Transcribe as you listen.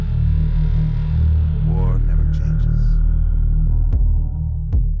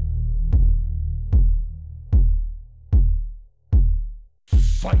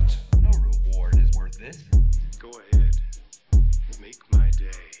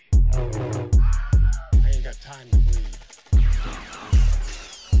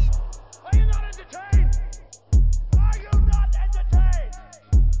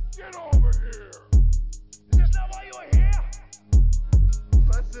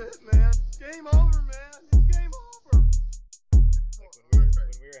game over, man. It's game over. Like when we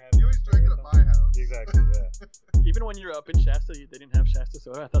were having. You always drank it at my house. Exactly. Yeah. Even when you were up in Shasta, they didn't have Shasta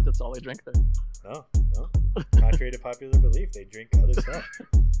soda. I thought that's all they drank there. No. Contrary to popular belief, they drink other stuff.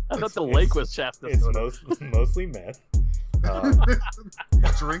 I thought the lake was Shasta It's soda. mostly meth.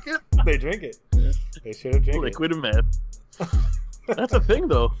 Drink it? They drink it. They should have drank Liquid meth. That's a thing,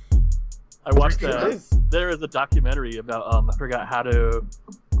 though. I watched It is. there is a documentary about I forgot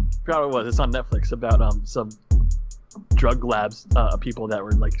what it was. It's on Netflix about some drug labs people that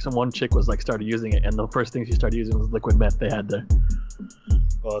were like one chick was like started using it, and the first thing she started using was liquid meth they had there.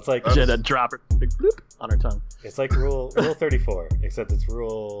 Well, it's like She had to drop it big bloop on her tongue. it's like rule 34, except it's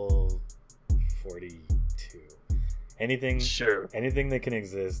rule 42. Anything that can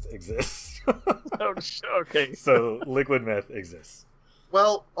exist exists. Oh, okay. So liquid meth exists.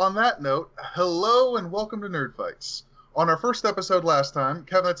 Well, on that note, hello and welcome to Nerd Fights. On our first episode last time,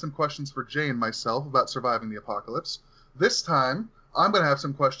 Kevin had some questions for Jay and myself about surviving the apocalypse. This time, I'm going to have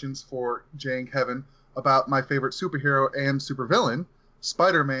some questions for Jay and Kevin about my favorite superhero and supervillain,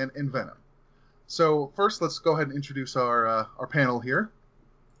 Spider-Man and Venom. So first, let's go ahead and introduce our panel here.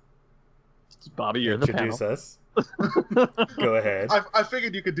 Bobby, you're the panel. Introduce us. Go ahead. I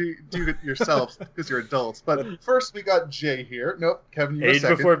figured you could do it yourself because you're adults. But first, we got Jay here. Nope, Kevin, you go Age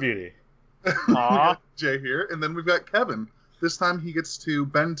second. before beauty. We got Jay here, and then we've got Kevin. This time he gets to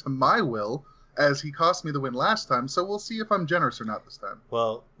bend to my will, as he cost me the win last time, so we'll see if I'm generous or not this time.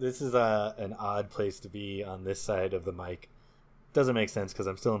 Well, this is an odd place to be on this side of the mic. Doesn't make sense because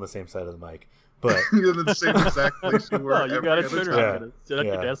I'm still on the same side of the mic. But You're in the same exact place you were. Well, you got to every turn other around. time. Sit at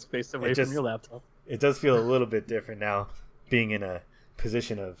Yeah. your desk, face away from your laptop. it does feel a little bit different now, being in a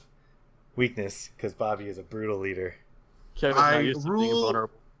position of weakness because Bobby is a brutal leader. Kevin's not I used to being rule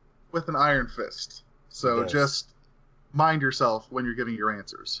vulnerable. with an iron fist, so Yes. just mind yourself when you're giving your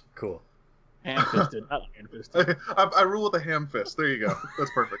answers. Cool. Hand-fisted, not iron-fisted. I rule with a ham fist. There you go.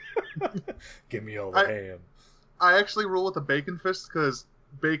 That's perfect. Give me all the ham. I actually rule with a bacon fist because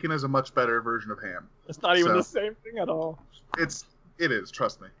bacon is a much better version of ham. It's not even So- the same thing at all. It is.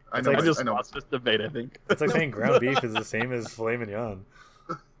 Trust me. I It's know. like- I just I know. lost this debate, I think. It's like saying ground beef is the same as filet mignon.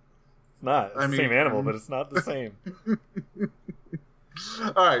 It's not. It's I the same mean- animal, but it's not the same.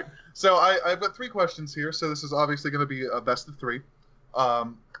 All right. So I've got 3 questions here. So this is obviously going to be a best of 3.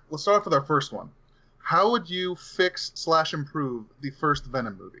 Let's start off with our first one. How would you fix/improve the first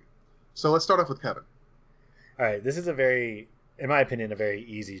Venom movie? So let's start off with Kevin. All right, this is in my opinion, a very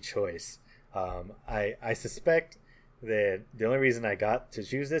easy choice. I suspect that the only reason I got to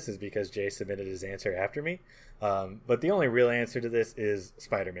choose this is because Jay submitted his answer after me. But the only real answer to this is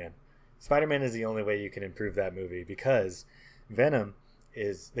Spider-Man. Spider-Man is the only way you can improve that movie because Venom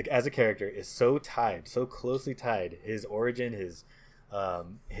is, like, as a character, is so closely tied. His origin, his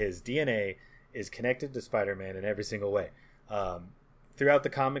DNA is connected to Spider-Man in every single way. Throughout the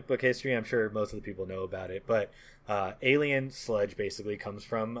comic book history, I'm sure most of the people know about it, but alien sludge basically comes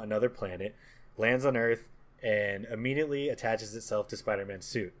from another planet, lands on Earth, and immediately attaches itself to Spider-Man's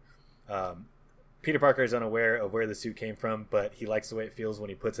suit. Peter Parker is unaware of where the suit came from, but he likes the way it feels when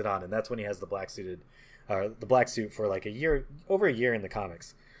he puts it on, and that's when he has the black suit for like over a year in the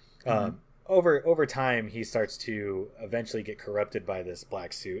comics. Over time, he starts to eventually get corrupted by this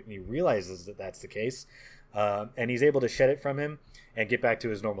black suit, and he realizes that that's the case, and he's able to shed it from him and get back to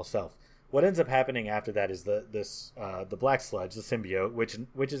his normal self. What ends up happening after that is the black sludge, the symbiote,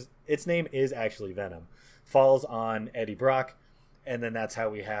 which is its name is actually Venom, falls on Eddie Brock, and then that's how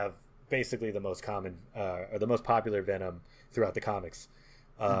we have basically the most common or the most popular Venom throughout the comics.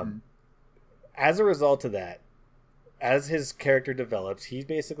 As a result of that, as his character develops, he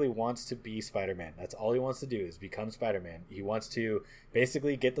basically wants to be Spider-Man. That's all he wants to do is become Spider-Man. He wants to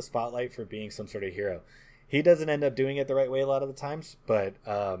basically get the spotlight for being some sort of hero. He doesn't end up doing it the right way a lot of the times, but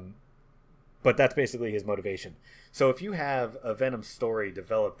that's basically his motivation. So if you have a Venom story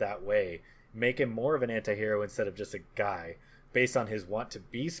developed that way, make him more of an anti-hero instead of just a guy, based on his want to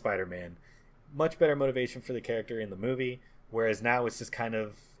be Spider-Man, much better motivation for the character in the movie. Whereas now it's just kind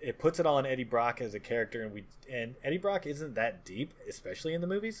of, it puts it all on Eddie Brock as a character, and Eddie Brock isn't that deep, especially in the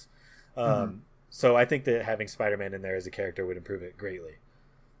movies. So I think that having Spider-Man in there as a character would improve it greatly.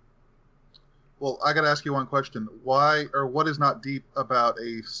 Well, I got to ask you one question. Why or what is not deep about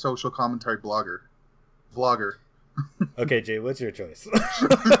a social commentary vlogger? Okay, Jay, what's your choice?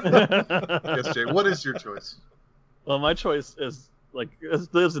 Yes, Jay. What is your choice? Well, my choice is like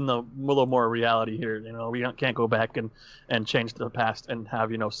it lives in the little more reality here. You know, we can't go back and change the past and have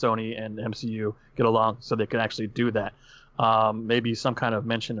Sony and MCU get along so they can actually do that. Maybe some kind of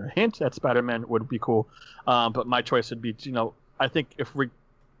mention or hint at Spider-Man would be cool. But my choice would be I think if we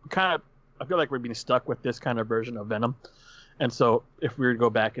kind of I feel like we're being stuck with this kind of version of Venom, and so if we were to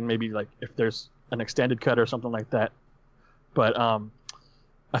go back and maybe like if there's an extended cut or something like that, but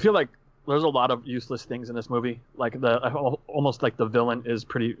I feel like there's a lot of useless things in this movie. Like almost like the villain is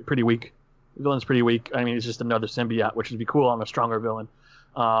pretty weak. The villain's pretty weak. I mean, it's just another symbiote, which would be cool on a stronger villain.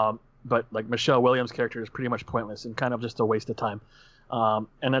 But like Michelle Williams' character is pretty much pointless and kind of just a waste of time.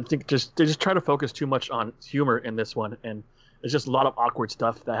 And I think they just try to focus too much on humor in this one, and it's just a lot of awkward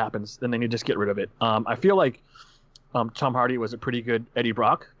stuff that happens. Then they need to just get rid of it. I feel like Tom Hardy was a pretty good Eddie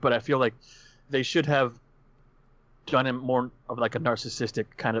Brock, but I feel like they should have done him more of like a narcissistic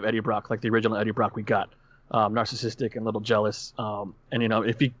kind of Eddie Brock, like the original Eddie Brock we got. Narcissistic and a little jealous. And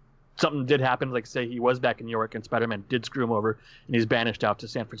if something did happen, like say he was back in New York and Spider-Man did screw him over and he's banished out to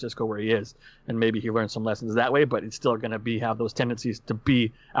San Francisco where he is, and maybe he learned some lessons that way, but it's still going to have those tendencies to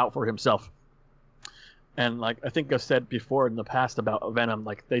be out for himself. And like I think I've said before in the past about Venom,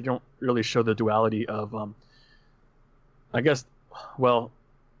 like they don't really show the duality of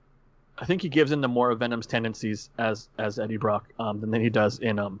I think he gives into more of Venom's tendencies as Eddie Brock than he does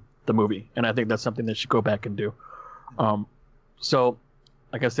in the movie, and I think that's something they should go back and do. So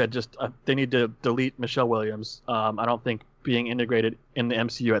like I said, just they need to delete Michelle Williams. I don't think being integrated in the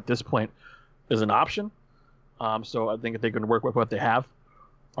MCU at this point is an option. So I think if they can work with what they have,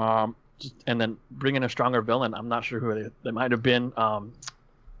 and then bring in a stronger villain. I'm not sure who they might have been. I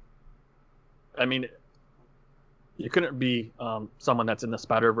mean, it couldn't be someone that's in the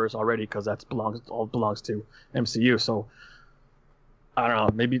Spider-Verse already, because that belongs to MCU. So I don't know.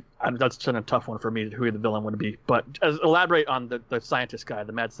 Maybe that's kind of a tough one for me, who the villain would be. But elaborate on the scientist guy,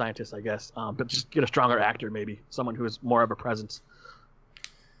 the mad scientist, I guess. But just get a stronger actor, maybe someone who is more of a presence.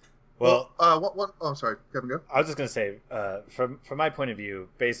 Well, oh, sorry, Kevin, go. I was just gonna say, from my point of view,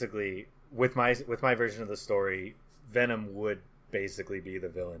 basically, with my version of the story, Venom would basically be the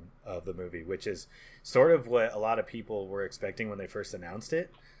villain of the movie, which is sort of what a lot of people were expecting when they first announced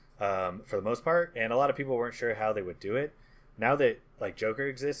it, for the most part, and a lot of people weren't sure how they would do it. Now that like Joker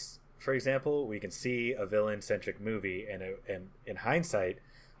exists, for example, we can see a villain-centric movie, and in hindsight,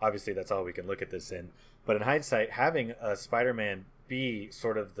 obviously that's all we can look at this in, but in hindsight, having a Spider-Man be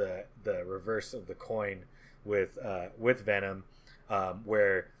sort of the reverse of the coin with Venom,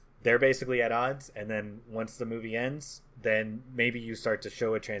 where they're basically at odds, and then once the movie ends, then maybe you start to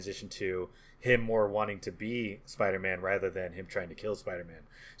show a transition to him more wanting to be Spider-Man rather than him trying to kill Spider-Man.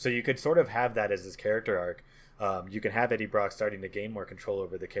 So you could sort of have that as his character arc. You can have Eddie Brock starting to gain more control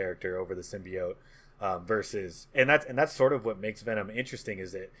over the character, over the symbiote, versus, and that's sort of what makes Venom interesting,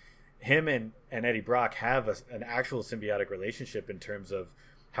 is that him and Eddie Brock have an actual symbiotic relationship in terms of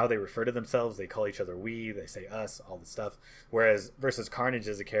how they refer to themselves. They call each other we, they say us, all this stuff. Whereas versus Carnage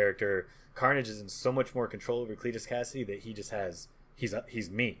as a character, Carnage is in so much more control over Cletus Cassidy that he just has,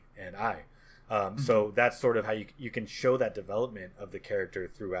 he's me and I. So that's sort of how you can show that development of the character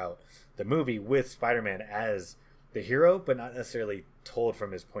throughout the movie, with Spider-Man as the hero, but not necessarily told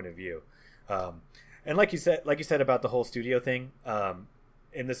from his point of view. And like you said about the whole studio thing,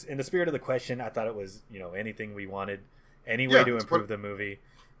 in the spirit of the question, I thought it was anything we wanted, any way to improve the movie.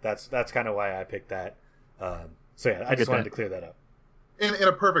 That's kind of why I picked that. So yeah, I just wanted to clear that up. In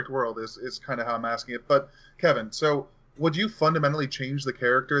a perfect world is kind of how I'm asking it. But Kevin, so would you fundamentally change the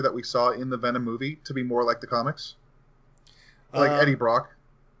character that we saw in the Venom movie to be more like the comics, like Eddie Brock?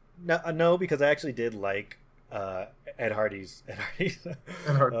 No, because I actually did like Ed Hardy's.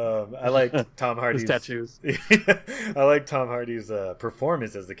 I liked Tom Hardy's his tattoos. I like Tom Hardy's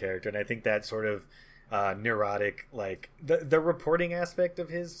performance as the character, and I think that sort of neurotic, like the reporting aspect of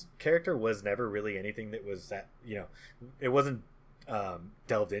his character was never really anything that was that it wasn't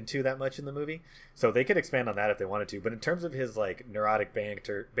delved into that much in the movie, so they could expand on that if they wanted to. But in terms of his like neurotic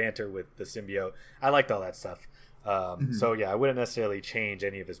banter with the symbiote, I liked all that stuff. So yeah, I wouldn't necessarily change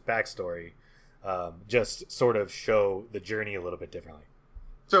any of his backstory. Just sort of show the journey a little bit differently.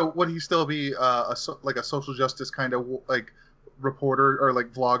 So would he still be like a social justice kind of like reporter or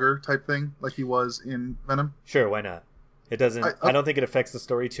like vlogger type thing, like he was in Venom? Sure, why not? It doesn't. I don't think it affects the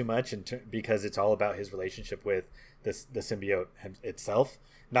story too much, because it's all about his relationship with the symbiote itself,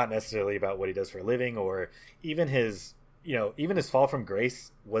 not necessarily about what he does for a living, or even his fall from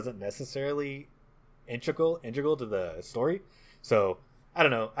grace wasn't necessarily integral to the story. So I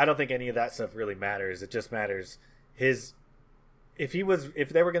don't know. I don't think any of that stuff really matters. It just matters if they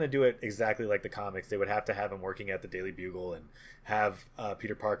were going to do it exactly like the comics, they would have to have him working at the Daily Bugle and have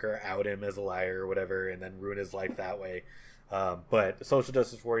Peter Parker out him as a liar or whatever, and then ruin his life that way. But social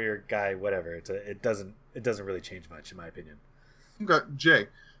justice warrior guy, whatever. It doesn't really change much in my opinion. Okay, Jay.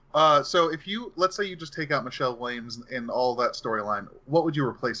 So let's say you just take out Michelle Williams and all that storyline, what would you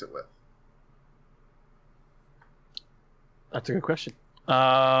replace it with? That's a good question.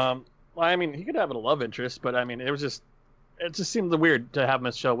 Well, I mean, he could have a love interest, but I mean, it just seemed weird to have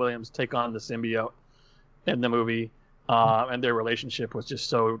Michelle Williams take on the symbiote in the movie, and their relationship was just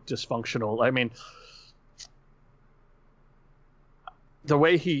so dysfunctional. I mean, the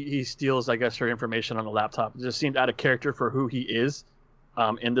way he steals, I guess, her information on the laptop just seemed out of character for who he is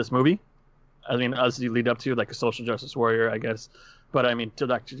in this movie. I mean, as you lead up to like a social justice warrior, I guess, but I mean,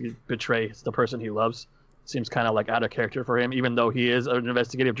 to actually betray the person he loves seems kind of like out of character for him, even though he is an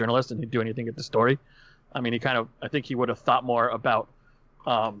investigative journalist and he'd do anything at the story. I mean, I think he would have thought more about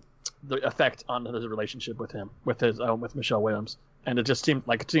the effect on his relationship with him, with Michelle Williams, and it just seemed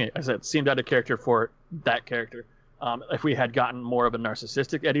like, I said, it seemed out of character for that character. If we had gotten more of a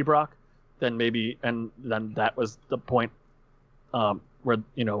narcissistic Eddie Brock, then maybe, and then that was the point where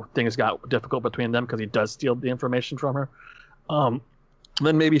things got difficult between them because he does steal the information from her.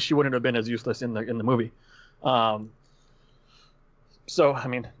 Then maybe she wouldn't have been as useless in the movie. So I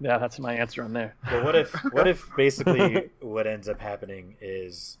mean, yeah, that's my answer on there. Well, what if basically what ends up happening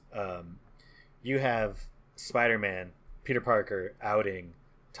is you have Spider-Man, Peter Parker outing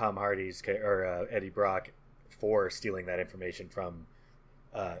Tom Hardy's or Eddie Brock for stealing that information from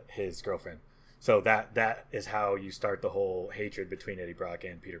his girlfriend. So that is how you start the whole hatred between Eddie Brock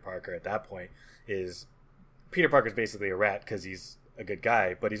and Peter Parker. At that point, is Peter Parker's basically a rat because he's a good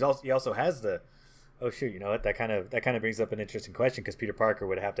guy, but he also has the you know what, that kind of brings up an interesting question because Peter Parker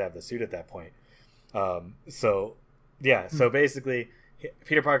would have to have the suit at that point. So basically,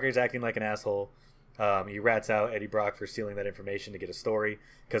 Peter Parker is acting like an asshole. He rats out Eddie Brock for stealing that information to get a story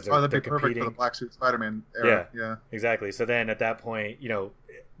because they're that'd be competing. Perfect for the Black Suit Spider-Man era. Yeah, exactly. So then at that point,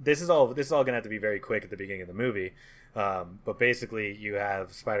 this is all gonna have to be very quick at the beginning of the movie. But basically, you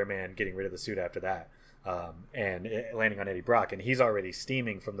have Spider-Man getting rid of the suit after that, and landing on Eddie Brock, and he's already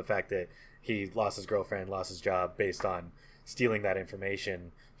steaming from the fact that he lost his girlfriend, lost his job based on stealing that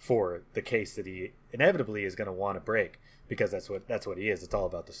information for the case that he inevitably is going to want to break because that's what he is. It's all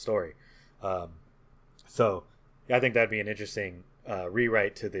about the story. So I think that'd be an interesting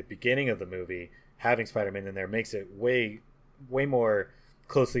rewrite to the beginning of the movie. Having Spider-Man in there makes it way more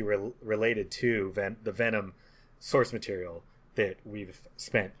closely related to the Venom source material that we've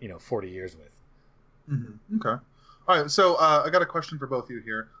spent 40 years with. Mm-hmm. Okay. All right. So I got a question for both of you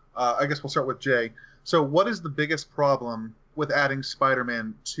here. I guess we'll start with Jay. So what is the biggest problem with adding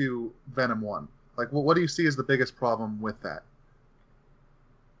Spider-Man to Venom 1? Like, what do you see as the biggest problem with that?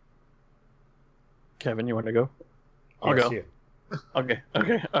 Kevin, you want to go? I'll Yes, go. you. Okay.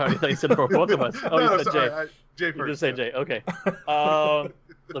 I thought you said for both of us. Oh, No, you said sorry, Jay. Jay You first. just say Jay. Okay.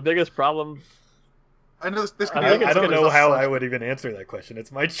 The biggest problem. I know this I could think be. I it's don't gonna know be- how I would even answer that question.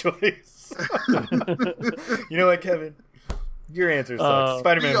 It's my choice. You know what, Kevin? Your answer sucks.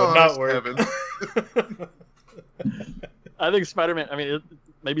 Spider-Man Be would not honest, work. Kevin. I think Spider-Man. I mean,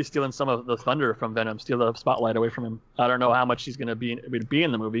 maybe stealing some of the thunder from Venom, steal the spotlight away from him. I don't know how much he's going to be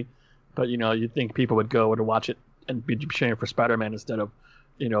in the movie, but you'd think people would go to watch it and be cheering for Spider-Man instead of,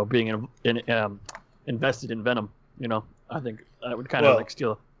 being invested in Venom. I think that would kind of like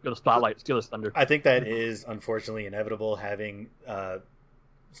steal the spotlight, steal his thunder. I think that is unfortunately inevitable, having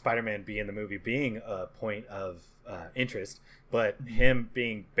Spider-Man be in the movie being a point of interest, but him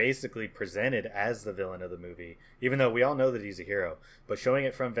being basically presented as the villain of the movie, even though we all know that he's a hero, but showing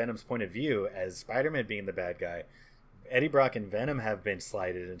it from Venom's point of view as Spider-Man being the bad guy. Eddie Brock and Venom have been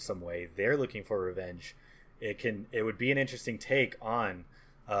slighted in some way. They're looking for revenge. It would be an interesting take on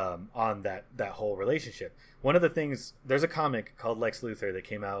that whole relationship. One of the things, there's a comic called Lex Luthor that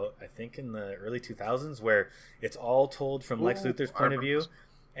came out, I think, in the early 2000s, where it's all told from Lex Luthor's point of view,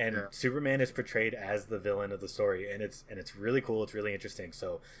 and Superman is portrayed as the villain of the story, and it's really cool. It's really interesting.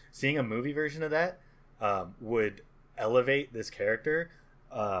 So seeing a movie version of that would elevate this character.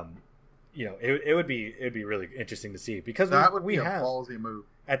 It would be really interesting to see, because That would we be a have ballsy move.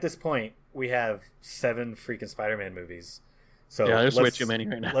 at this point we have 7 freaking Spider-Man movies. So Yeah, there's way too many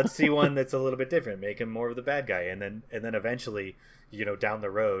right now. Let's see one that's a little bit different, make him more of the bad guy, and then eventually, down the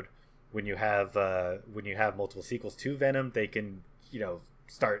road, when you have multiple sequels to Venom, they can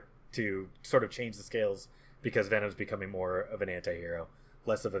start to sort of change the scales, because Venom's becoming more of an anti-hero,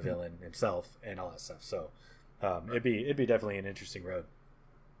 less of a villain himself, and all that stuff. So it'd be definitely an interesting road.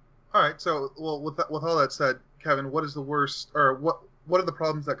 All right. So, with all that said, Kevin, what is the worst, or what are the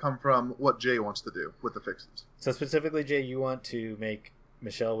problems that come from what Jay wants to do with the fixes? So specifically, Jay, you want to make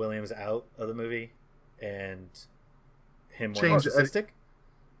Michelle Williams out of the movie and him more Change narcissistic?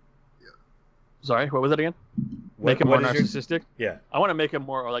 Sorry, what was that again? Make him more what is your- narcissistic. Yeah. I want to make him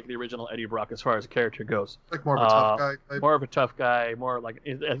more like the original Eddie Brock as far as a character goes. Like more of a tough guy type. More of a tough guy. More like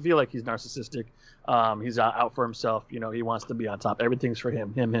I feel like he's narcissistic. He's out for himself. You know, he wants to be on top. Everything's for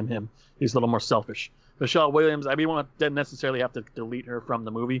him. Him. He's a little more selfish. Michelle Williams. I mean, we didn't necessarily have to delete her from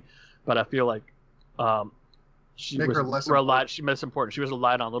the movie, but I feel like she Make was her less relied. She made us important. She was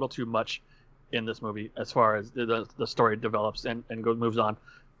relied on a little too much in this movie as far as the story develops and moves on.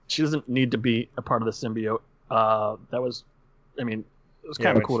 She doesn't need to be a part of the symbiote. That was, I mean, it was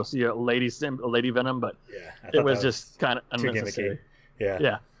kind of cool to see a lady Venom, but it was just kind of unnecessary.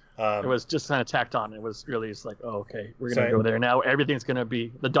 Yeah. It was just kind of tacked on. It was really just like, oh, okay, we're gonna go there now. Everything's gonna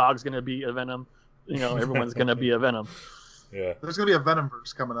be the dog's gonna be a Venom. You know, everyone's gonna be a Venom. Yeah. There's gonna be a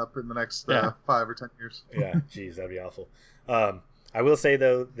Venomverse coming up in the next 5 or 10 years. Yeah. Jeez, that'd be awful. I will say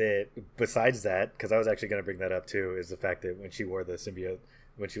though that besides that, because I was actually going to bring that up too, is the fact that when she wore the symbiote,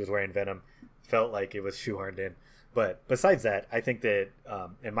 when she was wearing Venom, felt like it was shoehorned in. But besides that, I think that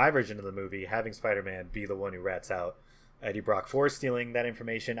in my version of the movie, having Spider-Man be the one who rats out Eddie Brock for stealing that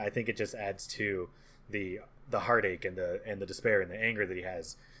information, I think it just adds to the heartache and the despair and the anger that he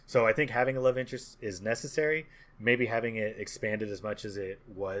has. So I think having a love interest is necessary. Maybe having it expanded as much as it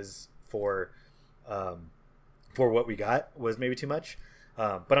was for what we got was maybe too much.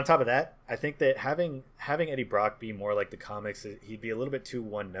 But on top of that, I think that having Eddie Brock be more like the comics, he'd be a little bit too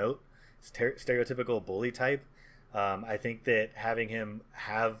one note, stereotypical bully type. I think that having him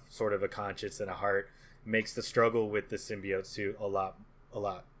have sort of a conscience and a heart makes the struggle with the symbiote suit a lot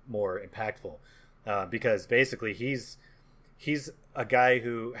more impactful, because basically he's a guy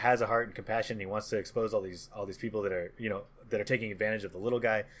who has a heart and compassion. And he wants to expose all these people that are taking advantage of the little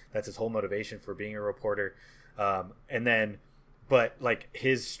guy. That's his whole motivation for being a reporter. But like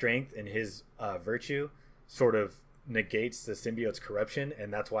his strength and his virtue sort of negates the symbiote's corruption,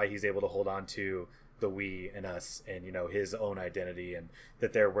 and that's why he's able to hold on to the we and us and his own identity, and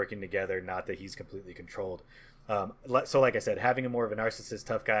that they're working together, not that he's completely controlled. So like I said, having a more of a narcissist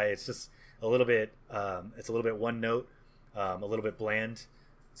tough guy, it's just a little bit one note, a little bit bland.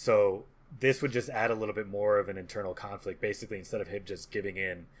 So this would just add a little bit more of an internal conflict, basically, instead of him just giving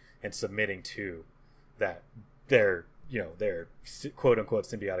in and submitting to that their quote unquote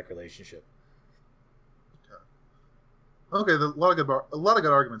symbiotic relationship. Okay, a lot of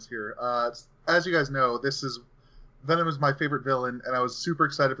good arguments here. As you guys know, Venom is my favorite villain, and I was super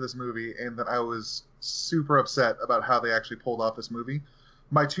excited for this movie, and then I was super upset about how they actually pulled off this movie.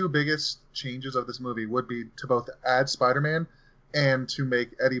 My two biggest changes of this movie would be to both add Spider-Man and to make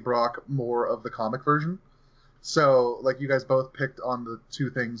Eddie Brock more of the comic version. So, like, you guys both picked on the two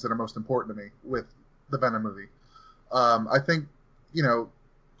things that are most important to me with the Venom movie. I think,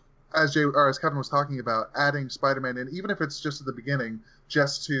 as Kevin was talking about, adding Spider-Man in, even if it's just at the beginning,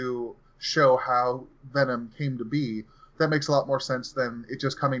 just to show how Venom came to be, that makes a lot more sense than it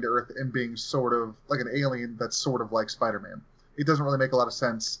just coming to Earth and being sort of like an alien that's sort of like Spider-Man. It doesn't really make a lot of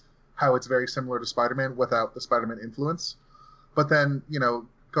sense how it's very similar to Spider-Man without the Spider-Man influence. But then,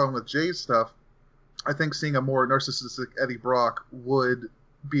 going with Jay's stuff, I think seeing a more narcissistic Eddie Brock would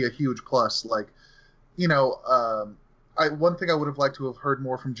be a huge plus. Like, one thing I would have liked to have heard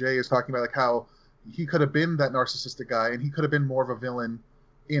more from Jay is talking about like how he could have been that narcissistic guy and he could have been more of a villain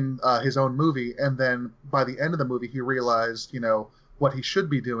in his own movie, and then by the end of the movie he realized what he should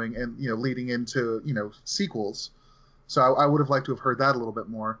be doing, and leading into sequels. So I would have liked to have heard that a little bit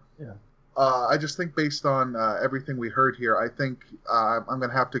more. Yeah. I just think based on everything we heard here, I think I'm going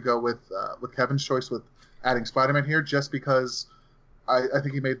to have to go with Kevin's choice with adding Spider-Man here, just because I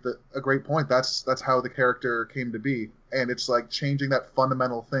think he made a great point. That's how the character came to be, and it's like changing that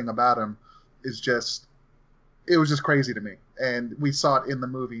fundamental thing about him it was just crazy to me, and we saw it in the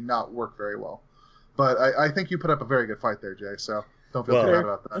movie not work very well. But I think you put up a very good fight there, Jay, so don't feel too bad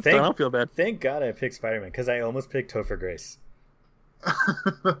about that. I don't feel bad. Thank God I picked Spider-Man, because I almost picked Topher Grace.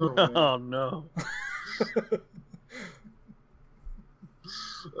 Oh no.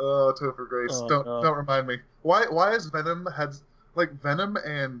 Oh, Topher Grace. Don't remind me. Why has Venom had Venom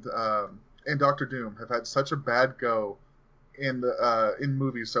and Doctor Doom have had such a bad go in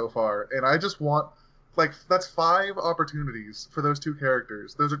movies so far, and I just want that's 5 opportunities for those two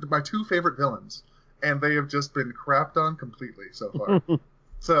characters. Those are my two favorite villains, and they have just been crapped on completely so far.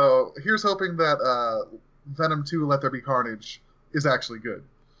 So here's hoping that Venom 2: Let There Be Carnage is actually good.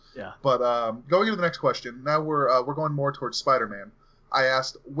 Yeah. But going into the next question, now we're going more towards Spider-Man. I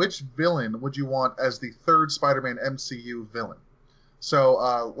asked, which villain would you want as the third Spider-Man MCU villain?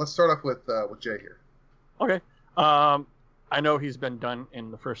 So let's start off with Jay here. Okay. I know he's been done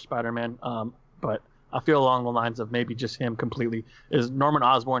in the first Spider-Man, but I feel along the lines of maybe just him completely is Norman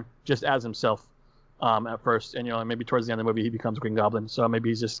Osborn just as himself. at first, and maybe towards the end of the movie he becomes Green Goblin. So maybe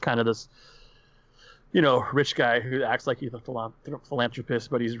he's just kind of this rich guy who acts like he's a philanthropist,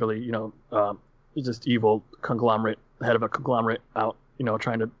 but he's really he's just evil conglomerate, head of a conglomerate out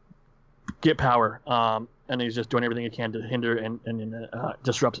trying to get power. And he's just doing everything he can to hinder and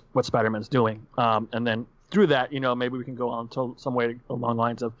disrupt what Spider-Man's doing. And then through that, maybe we can go on to some way along the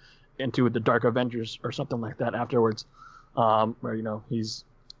lines of into the Dark Avengers or something like that afterwards, where he's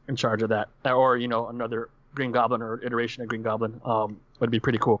in charge of that, or another Green Goblin or iteration of Green Goblin would be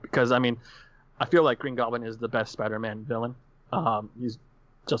pretty cool. Because I feel like Green Goblin is the best Spider-Man villain. He's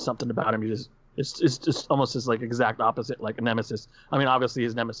just something about him. It's just almost his like exact opposite, like a nemesis. Obviously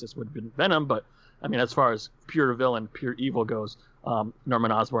his nemesis would have been Venom, but as far as pure villain, pure evil goes,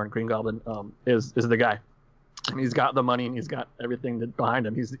 Norman Osborn, Green Goblin, is the guy. And he's got the money and he's got everything behind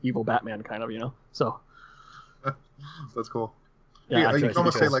him. He's the evil Batman, kind of, So that's cool. Yeah, you can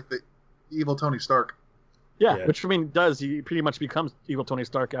almost say like the evil Tony Stark. Yeah, which he pretty much becomes evil Tony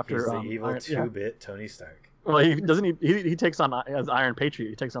Stark after he's the evil 2-bit Tony Stark. Well, he takes on as Iron Patriot.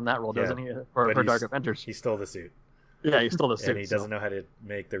 He takes on that role, doesn't he? For Dark Avengers. He stole the suit. Yeah, he stole the suit. And he doesn't know how to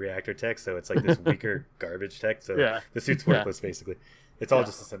make the reactor tech, so it's like this weaker garbage tech. So the suit's worthless, basically. It's all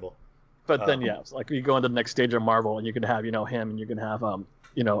just a symbol. But then, it's like you go into the next stage of Marvel, and you can have him, and you can have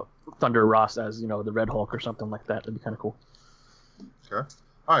Thunder Ross as the Red Hulk or something like that. That'd be kind of cool. Okay.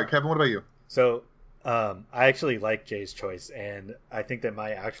 All right, Kevin. What about you? So, I actually like Jay's choice, and I think that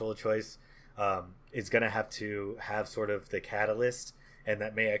my actual choice is going to have sort of the catalyst, and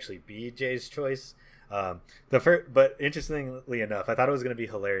that may actually be Jay's choice. But interestingly enough, I thought it was going to be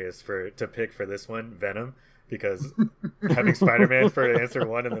hilarious to pick for this one Venom, because having Spider-Man for answer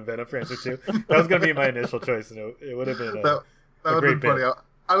 1 and then Venom for answer 2, that was going to be my initial choice, and it would have been that would have been funny.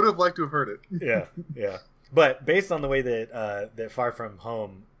 I would have liked to have heard it. Yeah. But based on the way that Far From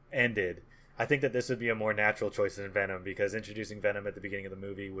Home ended, I think that this would be a more natural choice than Venom, because introducing Venom at the beginning of the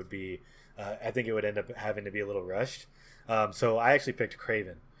movie would be, I think it would end up having to be a little rushed. So I actually picked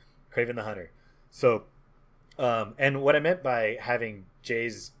Kraven the Hunter. So, and what I meant by having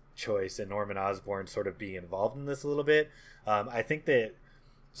Jay's choice and Norman Osborn sort of be involved in this a little bit, I think that,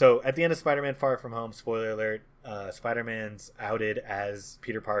 so at the end of Spider-Man Far From Home, spoiler alert, Spider-Man's outed as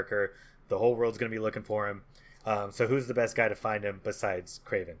Peter Parker. The whole world's going to be looking for him. So who's the best guy to find him besides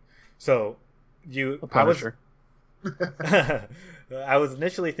Kraven? So I was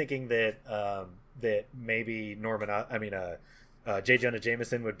initially thinking that maybe J. Jonah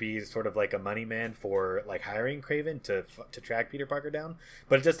Jameson would be sort of like a money man for like hiring Kraven to track Peter Parker down,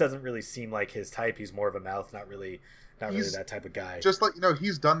 but it just doesn't really seem like his type. He's more of a mouth, not really that type of guy. Just like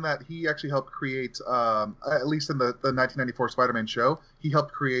he's done that. He actually helped create, at least in the 1994 Spider-Man show, he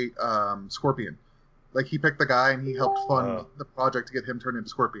helped create Scorpion. Like he picked the guy and he helped fund the project to get him turned into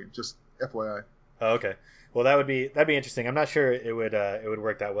Scorpion. Just FYI. Oh, okay. Well, that'd be interesting. I'm not sure it would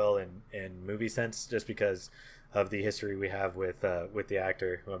work that well in movie sense, just because of the history we have with the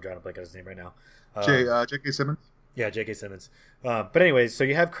actor, who I'm drawing a blank on his name right now. J.K. Simmons? Yeah, J.K. Simmons. But anyways, so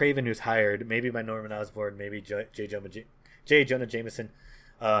you have Kraven, who's hired, maybe by Norman Osborn, maybe J. Jonah Jameson.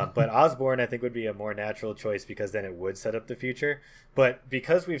 But Osborn, I think, would be a more natural choice, because then it would set up the future. But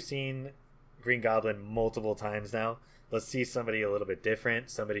because we've seen Green Goblin multiple times now, let's see somebody a little bit different,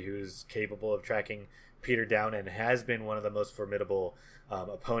 somebody who's capable of tracking Peter down and has been one of the most formidable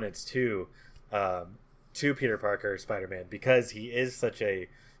opponents to Peter Parker, Spider-Man, because he is such a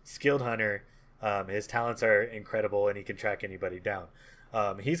skilled hunter. His talents are incredible, and he can track anybody down.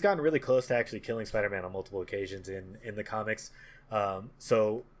 He's gotten really close to actually killing Spider-Man on multiple occasions in the comics.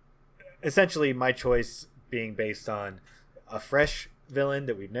 So essentially my choice being based on a fresh villain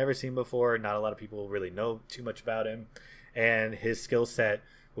that we've never seen before, not a lot of people really know too much about him, and his skill set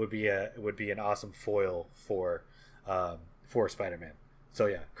would be an awesome foil for Spider-Man. So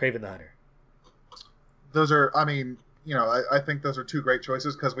yeah, Kraven the Hunter. Those are, I think those are two great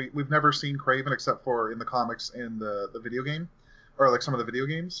choices, because we've never seen Kraven except for in the comics and the video game, or like some of the video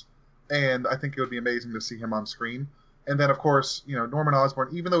games, and I think it would be amazing to see him on screen. And then of course, Norman Osborn,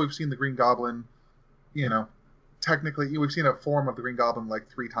 even though we've seen the Green Goblin, technically we've seen a form of the Green Goblin like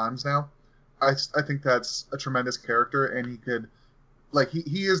 3 times now. I think that's a tremendous character, and he could, like,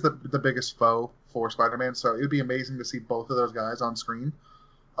 he is the biggest foe for Spider-Man, so it would be amazing to see both of those guys on screen.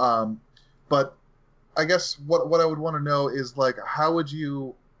 But I guess what I would want to know is, like, how would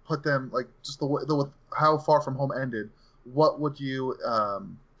you put them, like, just how Far From Home ended? What would you,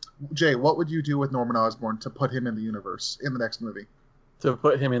 Jay? What would you do with Norman Osborn to put him in the universe in the next movie? To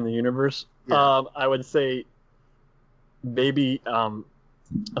put him in the universe, I would say maybe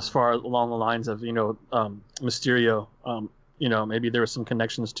as far along the lines of Mysterio. Maybe there were some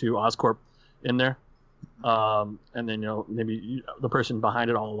connections to Oscorp in there. And then maybe the person behind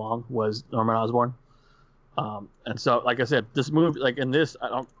it all along was Norman Osborn. And so, like I said, this movie, like in this,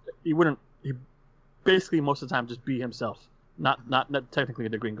 he basically most of the time just be himself, not technically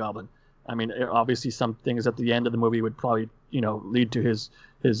the Green Goblin. I mean, obviously some things at the end of the movie would probably lead to his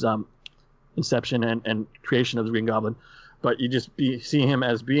inception and creation of the Green Goblin, but you just see him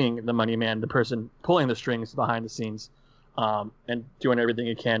as being the money man, the person pulling the strings behind the scenes, and doing everything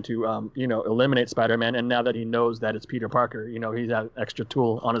he can to eliminate Spider-Man. And now that he knows that it's Peter Parker, he's got an extra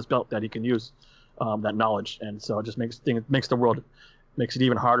tool on his belt that he can use, that knowledge. And so it just makes the world, makes it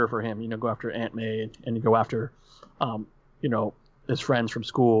even harder for him. Go after Aunt May, and you go after his friends from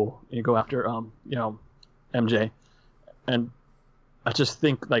school, and you go after MJ. And I just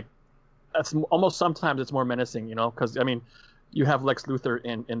think like that's almost, sometimes it's more menacing, because I mean you have Lex Luthor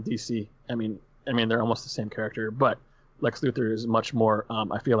in DC. I mean they're almost the same character, but Lex Luthor is much more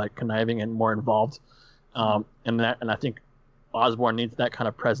I feel like conniving and more involved, and I think Osborn needs that kind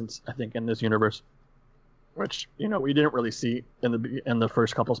of presence, I think, in this universe, which we didn't really see in the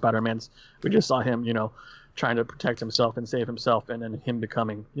first couple Spider-Mans. We just saw him trying to protect himself and save himself, and then him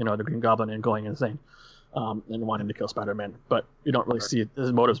becoming the Green Goblin and going insane, and wanting to kill Spider-Man. But you don't really see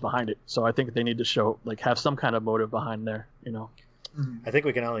his motives behind it. So I think they need to have some kind of motive behind there. I think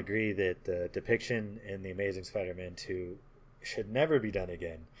we can all agree that the depiction in The Amazing Spider-Man 2 should never be done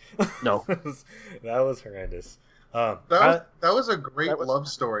again. No. That was horrendous. That was a great love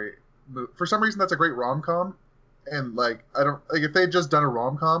story. For some reason, that's a great rom-com. And if they had just done a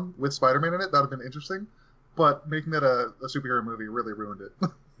rom-com with Spider-Man in it, that would have been interesting. But making that a superhero movie really ruined it.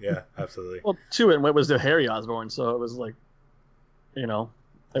 Yeah, absolutely. Well, too, and it was the Harry Osborn, so it was like, it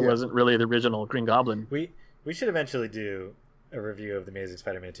wasn't really the original Green Goblin. We should eventually do a review of The Amazing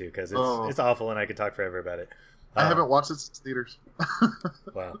Spider-Man 2, because it's awful and I could talk forever about it. I haven't watched it since theaters.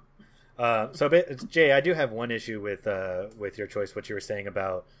 Wow. So Jay, I do have one issue with your choice, what you were saying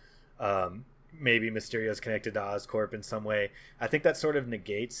about maybe Mysterio's connected to Oscorp in some way. I think that sort of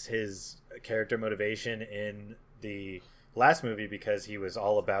negates his character motivation in the last movie, because he was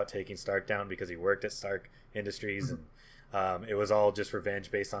all about taking Stark down because he worked at Stark Industries, and it was all just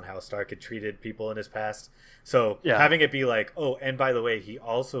revenge based on how Stark had treated people in his past. So having it be like, oh, and by the way, he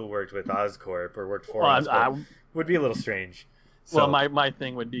also worked with Oscorp or worked for Oscorp would be a little strange. So, well, my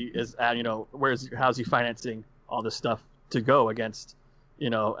thing would be is how's he financing all this stuff to go against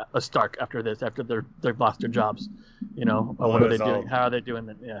a Stark after they've lost their jobs? What are they doing? How are they doing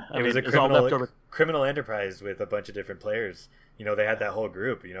that? Yeah, it was a criminal enterprise with a bunch of different players. They had that whole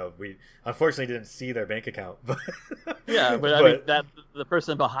group. We unfortunately didn't see their bank account, but yeah, but I mean that the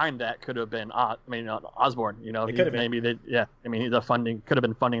person behind that could have been Osborn. It could have been. The funding could have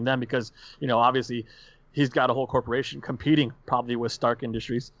been funding them, because obviously he's got a whole corporation competing probably with Stark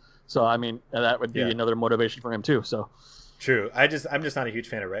Industries. So I mean that would be another motivation for him too. So true. I'm just not a huge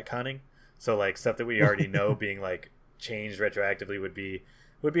fan of retconning. So like stuff that we already know being like changed retroactively would be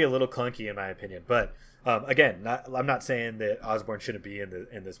a little clunky in my opinion. But again, I'm not saying that Osborn shouldn't be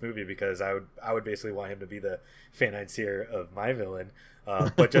in this movie, because I would basically want him to be the financier of my villain,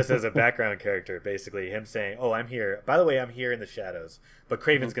 but just as a background character, basically him saying, "Oh, I'm here. By the way, I'm here in the shadows." But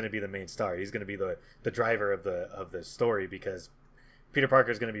Craven's going to be the main star. He's going to be the driver of the story, because Peter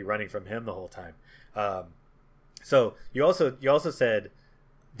Parker is going to be running from him the whole time. So you also said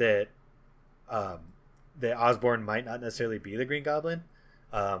that that Osborn might not necessarily be the Green Goblin.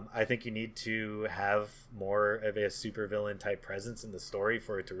 I think you need to have more of a supervillain type presence in the story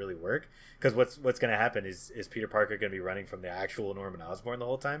for it to really work. Because what's going to happen is Peter Parker going to be running from the actual Norman Osborn the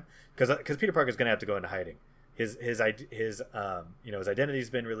whole time? Because Peter Parker's going to have to go into hiding. His identity's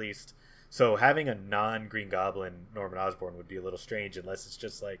been released. So having a non-Green Goblin Norman Osborn would be a little strange, unless it's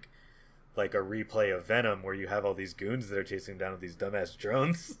just like a replay of Venom where you have all these goons that are chasing him down with these dumbass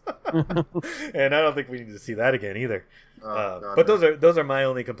drones. And I don't think we need to see that again either. But those are my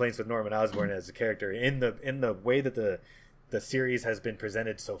only complaints with Norman Osborn as a character in the way that the series has been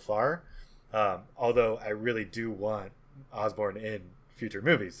presented so far. Although I really do want Osborn in future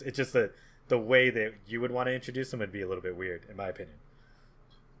movies. It's just that the way that you would want to introduce him would be a little bit weird, in my opinion.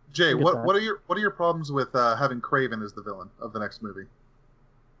 Jay, what are your problems with having Craven as the villain of the next movie?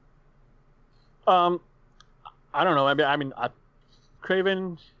 I don't know. I mean,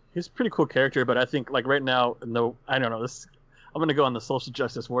 Craven, he's a pretty cool character, but I think like right now, I don't know. I'm going to go on the social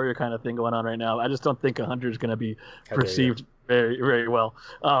justice warrior kind of thing going on right now. I just don't think 100 is going to be perceived very, very well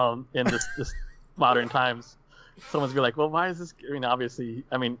in this modern times. Someone's gonna be like, well, why is this? I mean, obviously,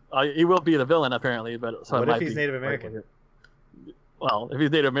 he will be the villain apparently, but so what if he's Native American? Well, if he's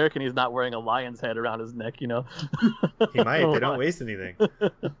Native American, he's not wearing a lion's head around his neck, you know. He might. They don't waste anything.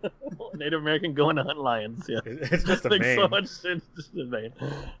 Native American going to hunt lions. Yeah, It's just a thanks so mane. much. It's just a mane.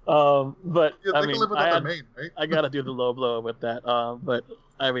 But Yeah, I they mean, can live without their main, right? I gotta do the low blow with that. But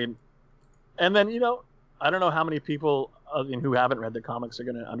I mean, and then I don't know how many people who haven't read the comics are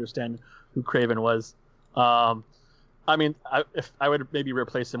gonna understand who Kraven was. I mean, if I would maybe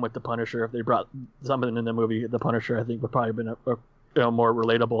replace him with the Punisher if they brought something in the movie. The Punisher, I think, would probably have been a more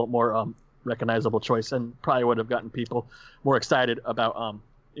relatable, more recognizable choice, and probably would have gotten people more excited about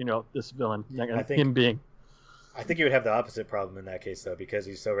this villain and him being. I think you would have the opposite problem in that case, though, because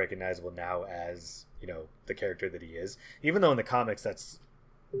he's so recognizable now as the character that he is. Even though in the comics,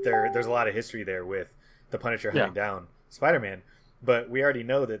 there's a lot of history there with the Punisher hunting down Spider-Man, but we already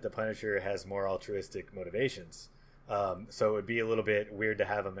know that the Punisher has more altruistic motivations. So it would be a little bit weird to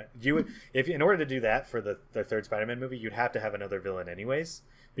have him. If in order to do that for the third Spider-Man movie, you'd have to have another villain anyways,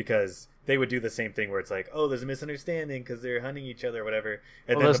 because they would do the same thing where it's like, oh, there's a misunderstanding because they're hunting each other or whatever,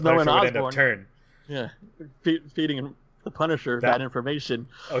 and then the Punisher would end up turn. Yeah, feeding the Punisher that information.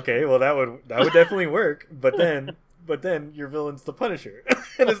 Okay, well that would definitely work, but then your villain's the Punisher,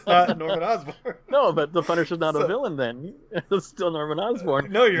 and it's not Norman Osborn. No, but the Punisher's not a villain then. It's still Norman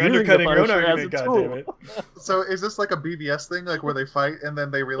Osborn. No, you're undercutting your own argument, goddammit. So is this like a BVS thing, like where they fight and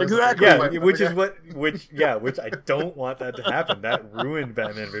then they realize exactly? Which I don't want that to happen. That ruined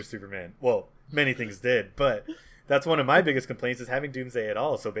Batman vs Superman. Well, many things did, but that's one of my biggest complaints is having Doomsday at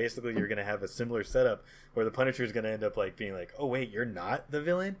all. So basically, you're going to have a similar setup where the Punisher is going to end up like being like, "Oh wait, you're not the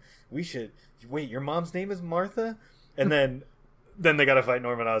villain. Your mom's name is Martha," and then they got to fight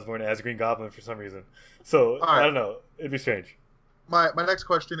Norman Osborn as Green Goblin for some reason. So I don't know. It'd be strange. My next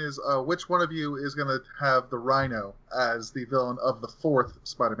question is, which one of you is going to have the Rhino as the villain of the fourth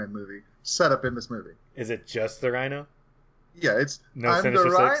Spider-Man movie set up in this movie? Is it just the Rhino? Yeah, I'm Sinister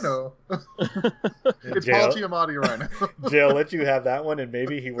the Six? Rhino. It's Paul Giamatti Rhino. Jay, I'll let you have that one, and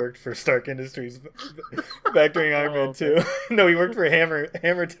maybe he worked for Stark Industries back during Iron Man 2. No, he worked for Hammer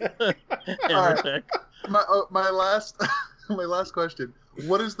Tech. Tech. My last question.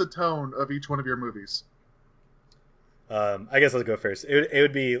 What is the tone of each one of your movies? I guess I'll go first. It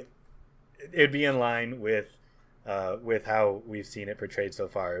would be in line with how we've seen it portrayed so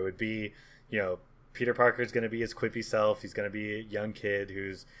far. It would be, Peter Parker's going to be his quippy self. He's going to be a young kid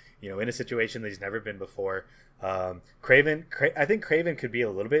who's, in a situation that he's never been before. I think Kraven could be a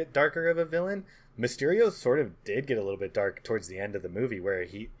little bit darker of a villain. Mysterio sort of did get a little bit dark towards the end of the movie where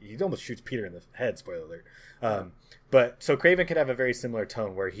he almost shoots Peter in the head, spoiler alert. But so Kraven could have a very similar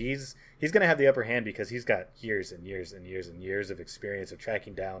tone where he's going to have the upper hand because he's got years and years and years and years of experience of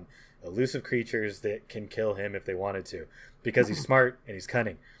tracking down elusive creatures that can kill him if they wanted to, because he's smart and he's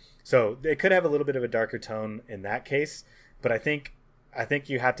cunning. So it could have a little bit of a darker tone in that case, but I think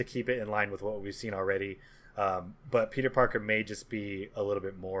you have to keep it in line with what we've seen already. But Peter Parker may just be a little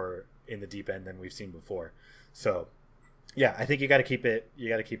bit more in the deep end than we've seen before. So yeah, I think you got to keep it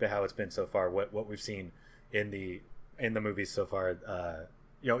how it's been so far. What we've seen in the movies so far.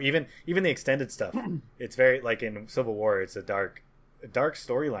 Even the extended stuff. It's very like in Civil War. It's a dark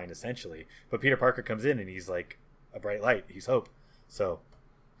storyline essentially. But Peter Parker comes in and he's like a bright light. He's hope. So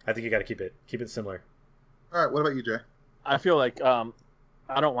I think you got to keep it similar. All right. What about you, Jay? I feel like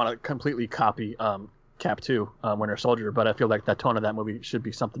I don't want to completely copy Cap 2, Winter Soldier, but I feel like that tone of that movie should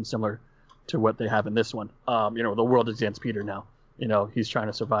be something similar to what they have in this one. The world is against Peter now. He's trying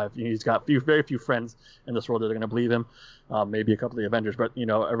to survive. He's got very few friends in this world that are going to believe him. Maybe a couple of the Avengers, but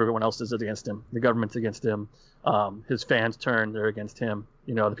everyone else is against him. The government's against him. His fans they're against him.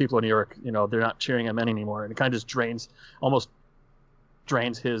 The people in New York, they're not cheering him anymore, and it kind of just almost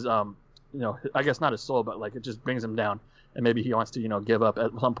drains his, I guess not his soul, but like it just brings him down, and maybe he wants to, give up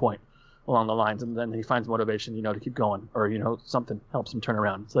at some point along the lines, and then he finds motivation, to keep going, or something helps him turn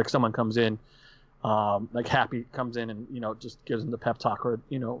around. It's like someone comes in. Like Happy comes in and just gives him the pep talk, or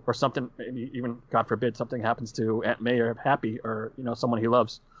or something. Maybe even God forbid something happens to Aunt May or Happy, or someone he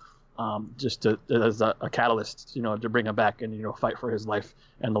loves, just as a catalyst, to bring him back and fight for his life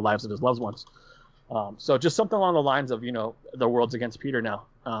and the lives of his loved ones. So just something along the lines of the world's against Peter now.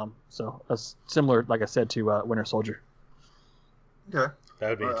 So similar, like I said, to Winter Soldier. Okay, that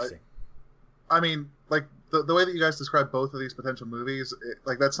would be interesting. I mean, like the way that you guys describe both of these potential movies,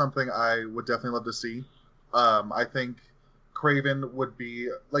 that's something I would definitely love to see. I think Kraven would be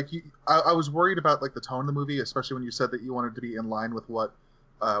I was worried about like the tone of the movie, especially when you said that you wanted to be in line with what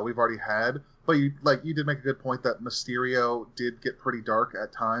we've already had. But you did make a good point that Mysterio did get pretty dark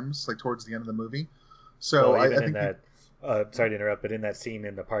at times, like towards the end of the movie. So I think that. Sorry to interrupt, but in that scene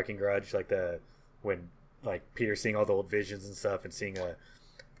in the parking garage, like when like Peter seeing all the old visions and stuff, and seeing a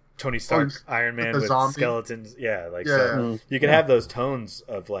Tony Stark Iron Man with zombie. skeletons. Yeah, like Yeah, so yeah. you can have those tones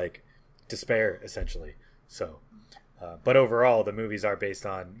of like despair essentially. So, but overall, the movies are based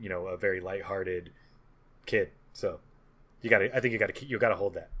on a very lighthearted kid. So I think you gotta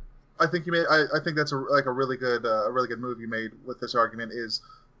hold that. I think you made. I think that's a really good move you made with this argument. Is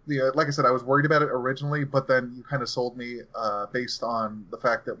like I said, I was worried about it originally, but then you kind of sold me based on the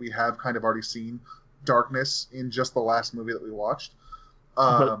fact that we have kind of already seen darkness in just the last movie that we watched.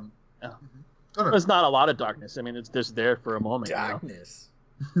 There's not a lot of darkness. I mean, it's just there for a moment. Darkness.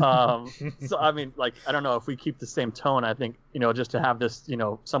 So I mean, like, I don't know if we keep the same tone. I think just to have this,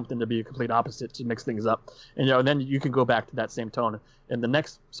 something to be a complete opposite to mix things up, and then you can go back to that same tone in the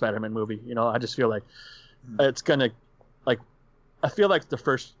next Spider-Man movie. I just feel like it's gonna, like, I feel like the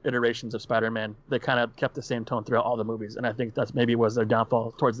first iterations of Spider-Man, they kind of kept the same tone throughout all the movies, and I think that's maybe was their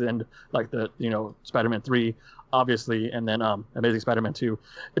downfall towards the end, like the Spider-Man 3, obviously, and then Amazing Spider-Man 2.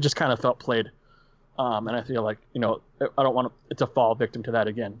 It just kind of felt played. And I feel like, I don't want it to fall victim to that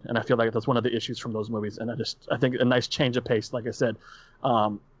again. And I feel like that's one of the issues from those movies. And I think a nice change of pace, like I said,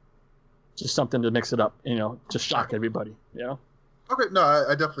 just something to mix it up, just shock everybody, Okay, no,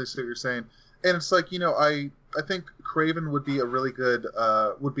 I definitely see what you're saying. And it's like, I think Kraven would be a really good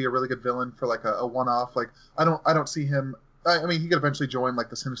villain for like a one-off. Like, I don't see him. I mean, he could eventually join like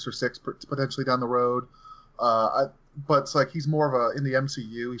the Sinister Six potentially down the road. But it's like he's more of in the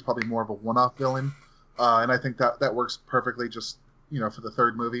MCU, he's probably more of a one-off villain. And I think that works perfectly just, for the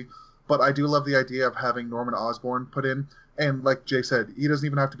third movie. But I do love the idea of having Norman Osborn put in. And like Jay said, he doesn't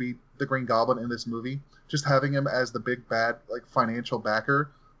even have to be the Green Goblin in this movie. Just having him as the big bad, like, financial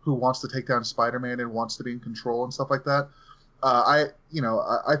backer who wants to take down Spider-Man and wants to be in control and stuff like that. I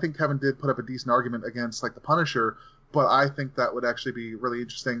think Kevin did put up a decent argument against, like, the Punisher, but I think that would actually be really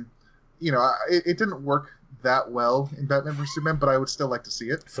interesting. It didn't work that well in Batman vs Superman, but I would still like to see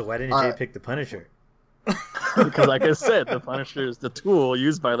it. So why didn't Jay pick the Punisher? Because, like I said, the Punisher is the tool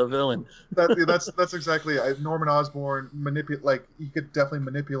used by the villain. That's exactly Norman Osborn he could definitely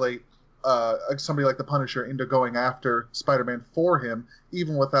manipulate somebody like the Punisher into going after Spider-Man for him,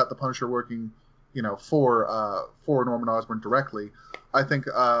 even without the Punisher working, for Norman Osborn directly. I think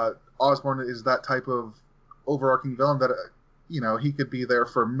Osborn is that type of overarching villain that he could be there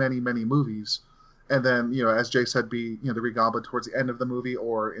for many, many movies. And then, as Jay said, be, the Green Goblin towards the end of the movie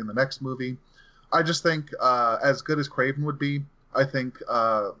or in the next movie. I just think as good as Kraven would be, I think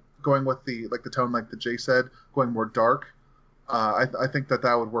going with the tone like Jay said, going more dark, I think that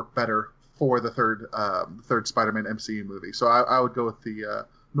would work better for the third Spider-Man MCU movie. So I would go with the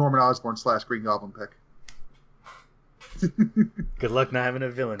Norman Osborn / Green Goblin pick. Good luck not having a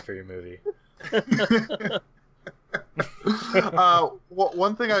villain for your movie.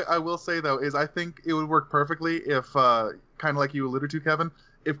 One thing I will say, though, is I think it would work perfectly if, kind of like you alluded to, Kevin,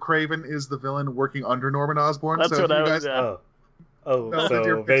 if Craven is the villain working under Norman Osborn. That's so what I was.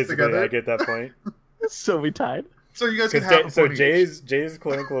 So basically, together, I get that point. So we tied. So you guys can have. So Jay's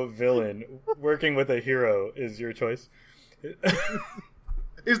quote unquote villain working with a hero is your choice.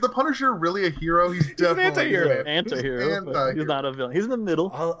 Is the Punisher really a hero? He's definitely an anti-hero. But he's not a villain. He's in the middle.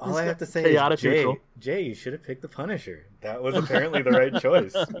 All I have to say is, Jay, you should have picked the Punisher. That was apparently the right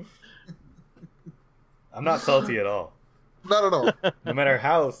choice. I'm not salty at all. Not at all. No matter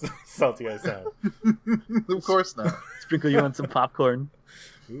how salty I sound. Of course not. Sprinkle you on some popcorn.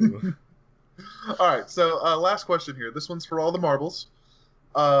 Ooh. All right, so last question here. This one's for all the marbles.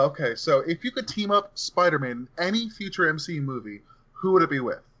 Okay, so if you could team up Spider-Man in any future MCU movie, who would it be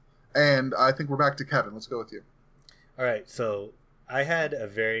with? And I think we're back to Kevin. Let's go with you. All right, so I had a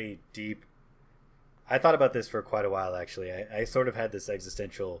very deep... I thought about this for quite a while, actually. I sort of had this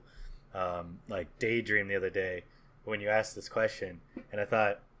existential daydream the other day when you asked this question, and I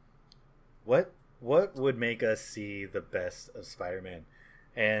thought, what would make us see the best of Spider-Man?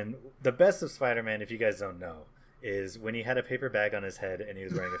 And the best of Spider-Man, if you guys don't know, is when he had a paper bag on his head and he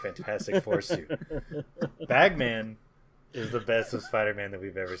was wearing a Fantastic Four suit. Bagman is the best of Spider-Man that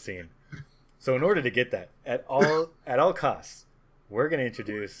we've ever seen. So in order to get that, at all costs, we're going to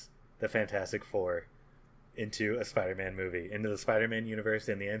introduce the Fantastic Four into a Spider-Man movie, into the Spider-Man universe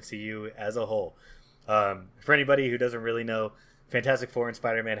and the MCU as a whole. For anybody who doesn't really know, Fantastic Four and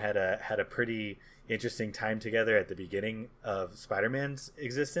Spider-Man had a pretty interesting time together at the beginning of Spider-Man's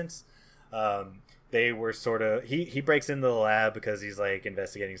existence. They were sort of he breaks into the lab because he's like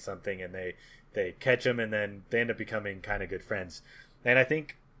investigating something, and they catch him, and then they end up becoming kind of good friends. And I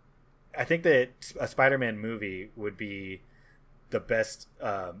think that a Spider-Man movie would be the best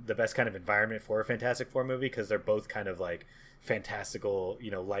kind of environment for a Fantastic Four movie, because they're both kind of like fantastical,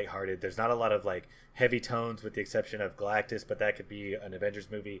 lighthearted. There's not a lot of like heavy tones with the exception of Galactus, but that could be an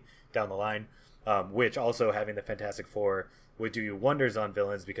Avengers movie down the line. Which also having the Fantastic Four would do you wonders on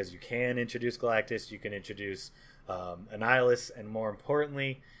villains because you can introduce Galactus, you can introduce Annihilus, and more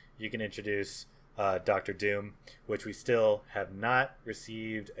importantly, you can introduce Doctor Doom, which we still have not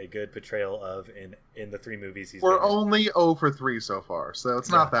received a good portrayal of in the 3 movies he's We're been in. only 0 for 3 so far, so it's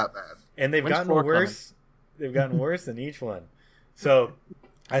not that bad. And they've When's gotten 4 worse. They've gotten worse in each one. So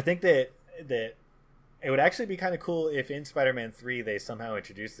I think that it would actually be kind of cool if in Spider-Man 3 they somehow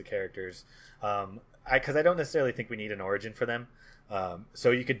introduce the characters. Because I don't necessarily think we need an origin for them. So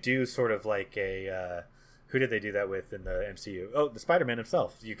you could do sort of like a... who did they do that with in the MCU? Oh, the Spider-Man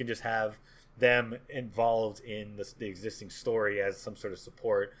himself. You can just have them involved in the existing story as some sort of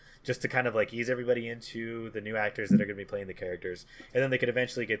support, just to kind of like ease everybody into the new actors that are going to be playing the characters, and then they could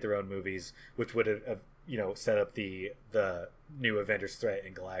eventually get their own movies, which would have set up the new Avengers threat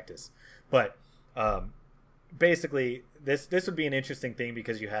in Galactus. But basically, this would be an interesting thing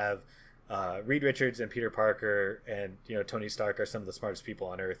because you have Reed Richards and Peter Parker and Tony Stark are some of the smartest people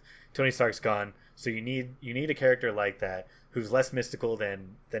on Earth. Tony Stark's gone, so you need a character like that who's less mystical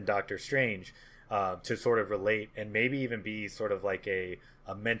than Doctor Strange to sort of relate and maybe even be sort of like a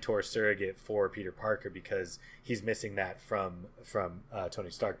mentor surrogate for Peter Parker because he's missing that from Tony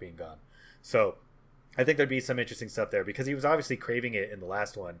Stark being gone. So I think there'd be some interesting stuff there because he was obviously craving it in the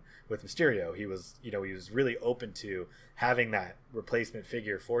last one with Mysterio. He was really open to having that replacement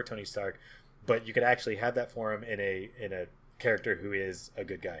figure for Tony Stark, but you could actually have that for him in a character who is a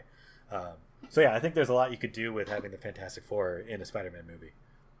good guy. So yeah, I think there's a lot you could do with having the Fantastic Four in a Spider-Man movie.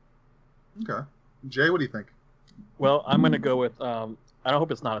 Okay, Jay, what do you think? Well, I'm going to go with. I don't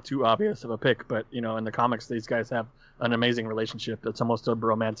hope it's not too obvious of a pick, but in the comics, these guys have an amazing relationship. It's almost a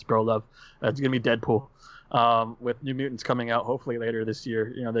bromance, bro love. It's going to be Deadpool. With New Mutants coming out hopefully later this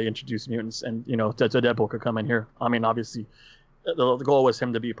year, they introduce mutants, and so Deadpool could come in here. I mean, obviously, the goal was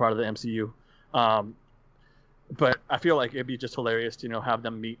him to be part of the MCU. But I feel like it'd be just hilarious to have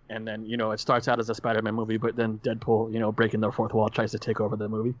them meet, and then it starts out as a Spider-Man movie, but then Deadpool breaking the fourth wall tries to take over the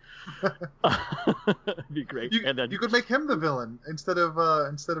movie. It'd be great. And then you could make him the villain instead of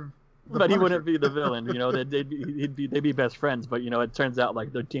the but Punisher. he wouldn't be the villain. They'd be best friends. But it turns out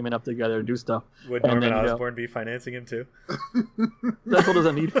like they're teaming up together to do stuff. Would And Norman then, Osborn be financing him too? Deadpool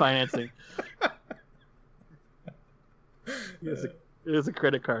doesn't need financing. It is a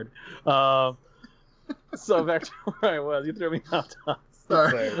credit card. So back to where I was. You threw me off top.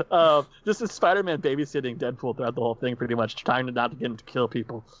 Sorry. Just as Spider-Man babysitting Deadpool throughout the whole thing, pretty much trying to not to get him to kill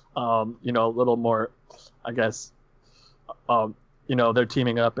people. A little more, I guess. They're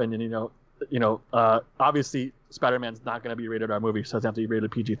teaming up, and obviously Spider-Man's not going to be rated R movie, so it's have to be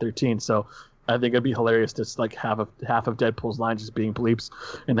rated PG-13. So I think it'd be hilarious to just like have half of Deadpool's lines just being bleeps,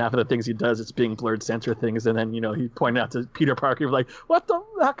 and half of the things he does it's being blurred censor things, and then he pointed out to Peter Parker like, "What the?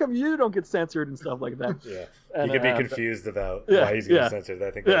 How come you don't get censored and stuff like that?" Yeah, And, you could be confused about why he's getting censored.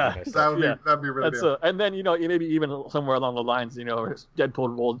 I think that'd be nice. That'd be really good. And then maybe even somewhere along the lines,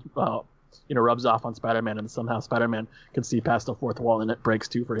 Deadpool rolled, rubs off on Spider-Man, and somehow Spider-Man can see past the fourth wall, and it breaks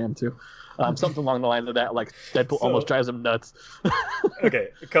too for him too. Something along the lines of that, like Deadpool almost drives him nuts. Okay,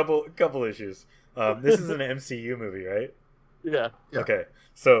 a couple issues. This is an MCU movie, right? Yeah. Okay,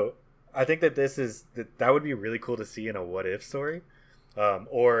 so I think that that would be really cool to see in a what if story,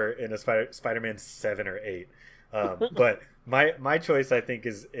 or in a Spider-Man 7 or 8. But my choice I think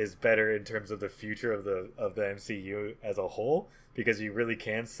is better in terms of the future of the MCU as a whole, because you really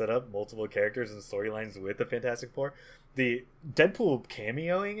can set up multiple characters and storylines with the Fantastic Four. The Deadpool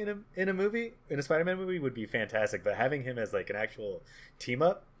cameoing in a movie, in a Spider-Man movie, would be fantastic, but having him as like an actual team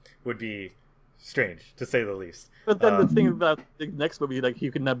up would be strange, to say the least. But then the thing about the next movie, like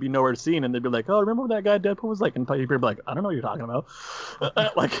he could not be nowhere seen, and they'd be like, "Oh, remember what that guy Deadpool was like?" And people would be like, "I don't know what you're talking about,"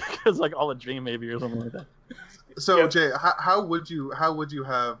 like it's like all a dream maybe or something like that. So Yeah. Jay, how would you have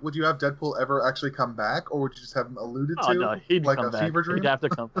Deadpool ever actually come back, or would you just have him alluded to? Oh no, he'd like come a back. fever dream? He'd have to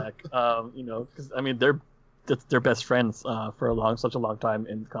come back. Because I mean they're best friends for such a long time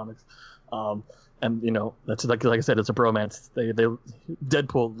in comics. And that's like I said, it's a bromance. They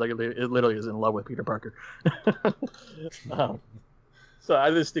Deadpool it literally is in love with Peter Parker. So I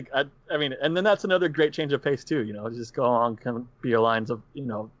just think I mean, and then that's another great change of pace too. Just go on, kind of be lines of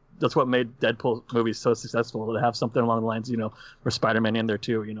that's what made Deadpool movies so successful, to have something along the lines where Spider-Man in there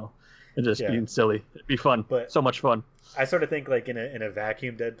too. And just being silly, it'd be fun. But so much fun. I sort of think like in a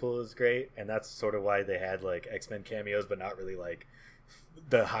vacuum, Deadpool is great, and that's sort of why they had like X-Men cameos, but not really like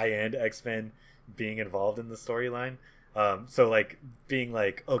the high-end X-Men being involved in the storyline. So like being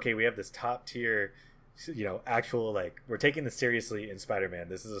like, okay, we have this top tier actual, like, we're taking this seriously in Spider-Man.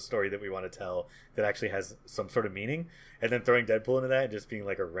 This is a story that we want to tell that actually has some sort of meaning, and then throwing Deadpool into that and just being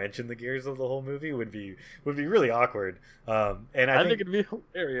like a wrench in the gears of the whole movie would be really awkward. And I think it'd be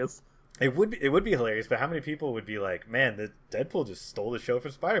hilarious. it would be hilarious, but how many people would be like, man, the Deadpool just stole the show from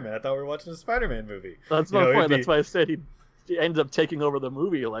Spider-Man? I thought we were watching a Spider-Man movie. That's my point. That's why I said he ends up taking over the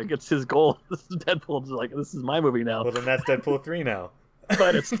movie. Like, it's his goal. This is Deadpool's like, this is my movie now. Well, then that's Deadpool 3 now.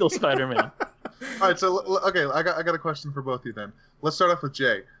 But it's still Spider-Man. All right, so okay, I got a question for both of you then. Let's start off with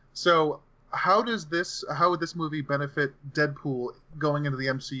Jay. So, how would this movie benefit Deadpool going into the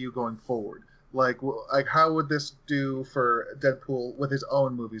MCU going forward? Like how would this do for Deadpool with his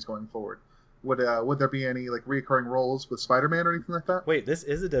own movies going forward? Would there be any like recurring roles with Spider-Man or anything like that? Wait, this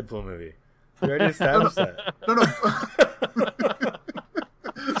is a Deadpool movie. We already established that. No.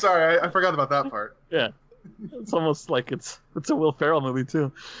 Sorry, I forgot about that part. Yeah, it's almost like it's a Will Ferrell movie too.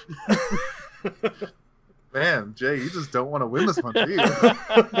 Man, Jay, you just don't want to win this one, do you?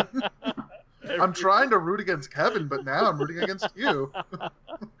 I'm trying to root against Kevin, but now I'm rooting against you.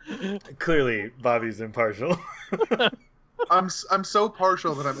 Clearly, Bobby's impartial. I'm so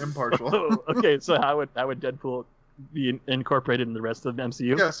partial that I'm impartial. Okay, so how would Deadpool be incorporated in the rest of the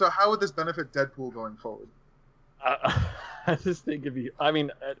MCU? Yeah, so how would this benefit Deadpool going forward? I just think it'd be. I mean,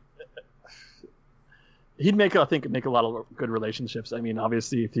 he'd make a lot of good relationships. I mean,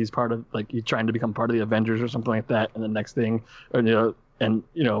 obviously, if he's part of he's trying to become part of the Avengers or something like that, and the next thing, or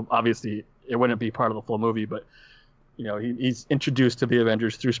obviously it wouldn't be part of the full movie, but he's introduced to the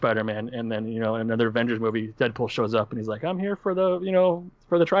Avengers through Spider-Man, and then in another Avengers movie, Deadpool shows up and he's like, "I'm here for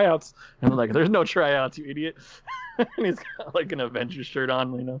the tryouts," and I'm like, "There's no tryouts, you idiot!" And he's got like an Avengers shirt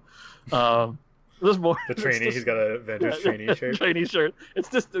on, There's more. The trainee, he's got an Avengers trainee shirt. Trainee shirt. It's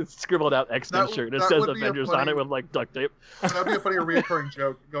just a scribbled out X-Men shirt. It says Avengers on it with like duct tape. That'd be a funny rerecurring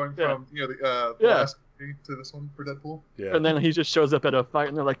joke going from the last movie to this one for Deadpool. Yeah. And then he just shows up at a fight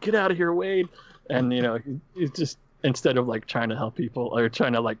and they're like, "Get out of here, Wade!" And he's just, instead of like trying to help people or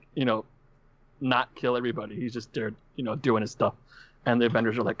trying to not kill everybody, he's just there doing his stuff. And the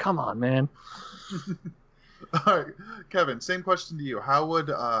Avengers are like, "Come on, man." All right, Kevin. Same question to you. How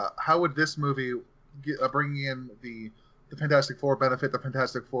would this movie bringing in the Fantastic Four benefit the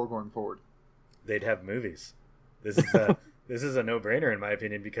Fantastic Four going forward? They'd have movies. This is a no-brainer in my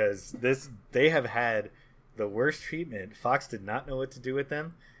opinion, because they have had the worst treatment. Fox did not know what to do with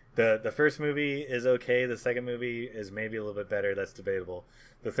them. The first movie is okay. The second movie is maybe a little bit better. That's debatable.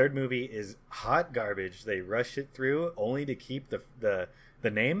 The third movie is hot garbage. They rushed it through only to keep the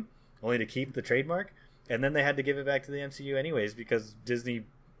name, only to keep the trademark, and then they had to give it back to the MCU anyways because Disney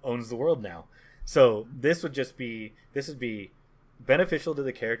owns the world now. So this would be beneficial to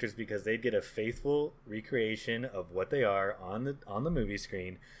the characters because they'd get a faithful recreation of what they are on the movie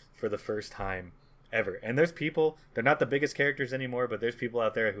screen for the first time ever. And there's people, they're not the biggest characters anymore, but there's people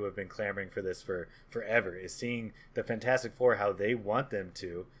out there who have been clamoring for this for forever, is seeing the Fantastic Four how they want them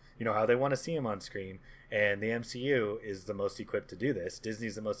to, how they want to see them on screen. And the MCU is the most equipped to do this.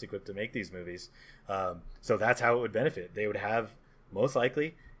 Disney's the most equipped to make these movies. So that's how it would benefit. They would have, most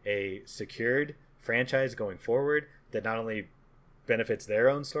likely, a secured franchise going forward that not only benefits their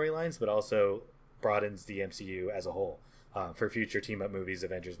own storylines, but also broadens the MCU as a whole for future team-up movies,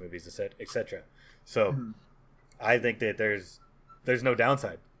 Avengers movies, etc. So I think that there's no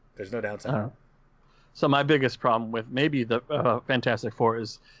downside. There's no downside. So my biggest problem with maybe the Fantastic Four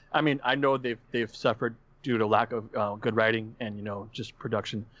is, I mean, I know they've suffered due to lack of good writing and just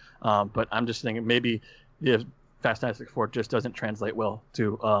production, but I'm just thinking maybe the Fantastic Four just doesn't translate well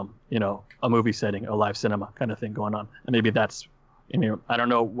to a movie setting, a live cinema kind of thing going on, and maybe that's I don't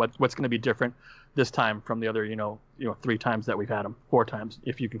know what's going to be different this time from the other 3 times that we've had them, 4 times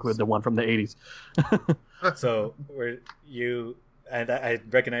if you include the one from the 80s. So I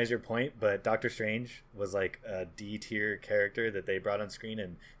recognize your point, but Doctor Strange was like a D tier character that they brought on screen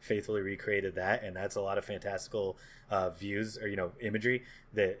and faithfully recreated that, and that's a lot of fantastical views or imagery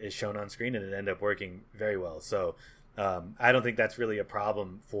that is shown on screen, and it ended up working very well. So I don't think that's really a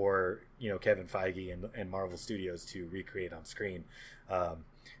problem for Kevin Feige and Marvel Studios to recreate on screen.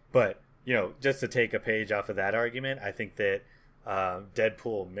 But just to take a page off of that argument, I think that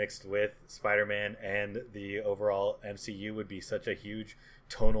Deadpool mixed with Spider-Man and the overall MCU would be such a huge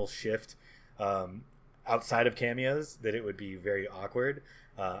tonal shift outside of cameos that it would be very awkward.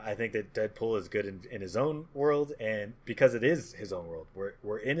 I think that Deadpool is good in his own world, and because it is his own world,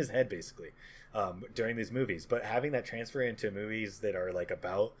 we're in his head basically during these movies. But having that transfer into movies that are like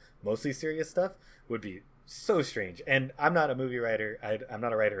about mostly serious stuff would be so strange. And I'm not a movie writer. I'm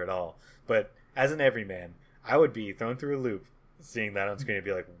not a writer at all. But as an everyman, I would be thrown through a loop seeing that on screen and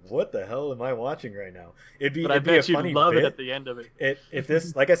be like, "What the hell am I watching right now?" But I it'd be a bet you'd funny love bit. it at the end of it. If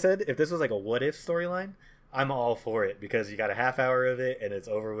this, like I said, if this was like a what if storyline, I'm all for it because you got a half hour of it and it's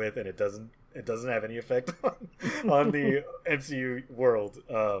over with and it doesn't have any effect on the MCU world.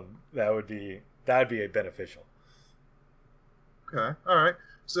 That'd be beneficial. Okay, all right.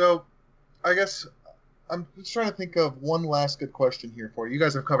 So, I guess I'm just trying to think of one last good question here for you. You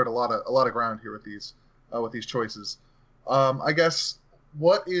guys have covered a lot of ground here with these choices. I guess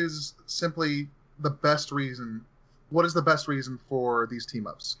what is simply the best reason? What is the best reason for these team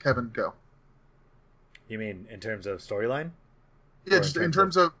ups? Kevin, go. You mean in terms of storyline? Yeah, Or just in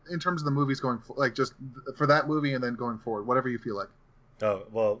terms of the movies going like just for that movie and then going forward, whatever you feel like. Oh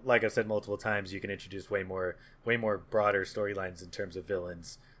well, like I've said multiple times, you can introduce way more broader storylines in terms of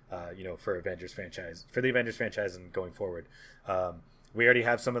villains. For the Avengers franchise, and going forward, we already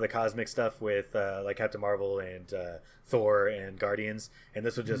have some of the cosmic stuff with like Captain Marvel and Thor and Guardians, and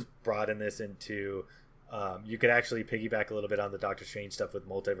this would just broaden this into. You could actually piggyback a little bit on the Doctor Strange stuff with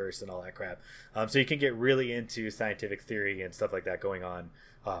multiverse and all that crap. So you can get really into scientific theory and stuff like that going on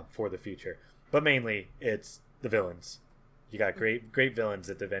for the future. But mainly, it's the villains. You got great villains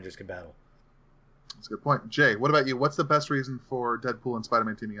that the Avengers can battle. That's a good point. Jay, what about you? What's the best reason for Deadpool and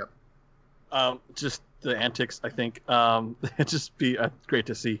Spider-Man teaming up? Just the antics, I think. It'd just be great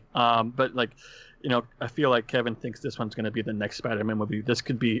to see. But I feel like Kevin thinks this one's going to be the next Spider-Man movie. This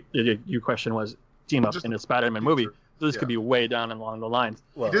could be. Your question was team up in a Spider-Man movie. So this could be way down along the lines.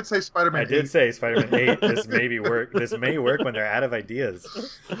 Well, you did say Spider-Man 8. I did say Spider-Man 8. This may work. This may work when they're out of ideas.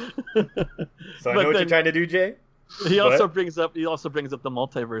 So I know what you're trying to do, Jay. He also brings up the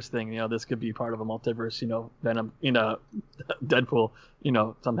multiverse thing. This could be part of a multiverse. Venom, Deadpool,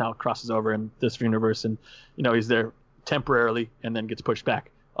 somehow crosses over in this universe, and he's there temporarily and then gets pushed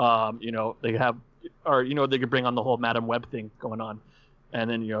back. They could bring on the whole Madam Web thing going on, and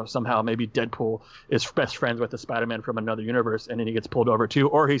then somehow maybe Deadpool is best friends with the Spider-Man from another universe, and then he gets pulled over too,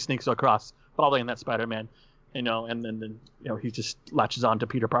 or he sneaks across following that Spider-Man. And then he just latches on to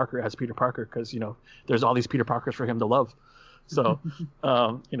Peter Parker as Peter Parker because there's all these Peter Parkers for him to love. So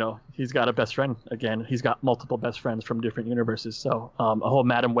he's got a best friend again. He's got multiple best friends from different universes. So a whole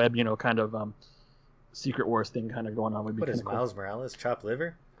Madam Web kind of Secret Wars thing kind of going on would be. What is cool. Miles Morales? Chopped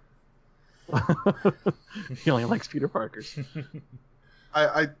liver? He only likes Peter Parkers.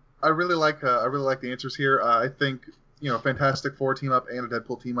 I really like the answers here. I think. Fantastic Four team up and a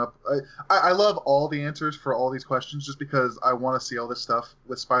Deadpool team up. I love all the answers for all these questions just because I want to see all this stuff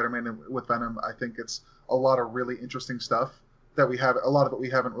with Spider-Man and with Venom. I think it's a lot of really interesting stuff that we have. A lot of it we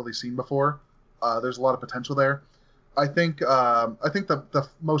haven't really seen before. There's a lot of potential there. I think the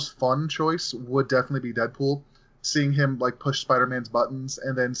most fun choice would definitely be Deadpool. Seeing him push Spider-Man's buttons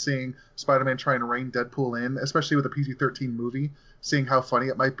and then seeing Spider-Man try and rein Deadpool in, especially with a PG-13 movie. Seeing how funny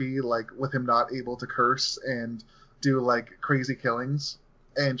it might be, with him not able to curse and do crazy killings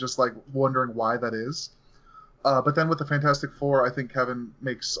and just wondering why that is. But then with the Fantastic Four, I think Kevin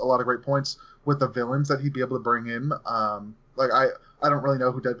makes a lot of great points with the villains that he'd be able to bring in. I don't really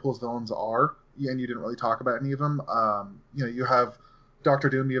know who Deadpool's villains are, and you didn't really talk about any of them. You have Doctor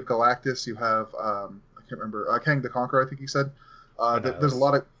Doom, you have Galactus, you have I can't remember Kang the Conqueror, I think he said. There's a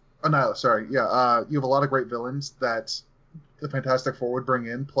lot of Annihilus. Sorry, yeah. You have a lot of great villains that the Fantastic Four would bring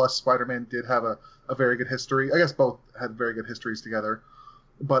in. Plus, Spider-Man did have a very good history. I guess both had very good histories together.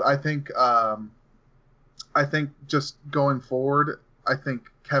 But I think just going forward, I think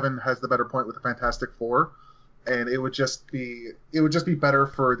Kevin has the better point with the Fantastic Four, and it would just be better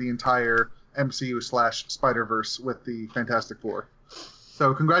for the entire MCU / Spider-Verse with the Fantastic Four.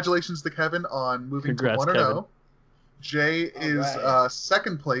 So congratulations to Kevin on moving to 1-0. Jay is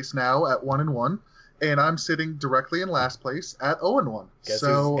second place now at 1-1. And I'm sitting directly in last place at 0-1. Guess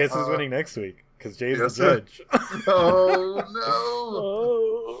who's winning next week? Because Jay's the judge. Oh,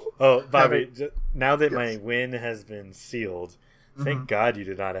 no. Oh, Bobby, now that my win has been sealed, thank God you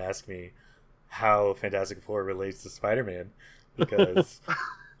did not ask me how Fantastic Four relates to Spider-Man. Because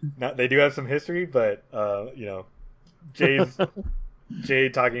they do have some history, but, Jay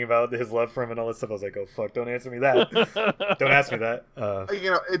talking about his love for him and all this stuff. I was like, oh, fuck, don't answer me that. Don't ask me that.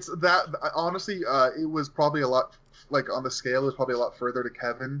 It's that, honestly, it was probably a lot, on the scale, it was probably a lot further to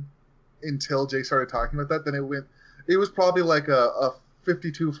Kevin until Jay started talking about that. Then it was probably a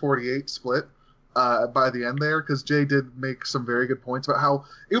 52-48 split by the end there, because Jay did make some very good points about how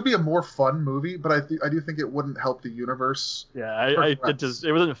it would be a more fun movie, but I do think it wouldn't help the universe. Yeah, it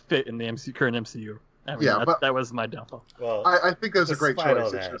wouldn't fit in the current MCU. That was my downfall. Well, I think that was a great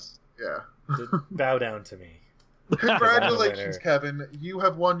choice. Bow down to me. Congratulations, Kevin. You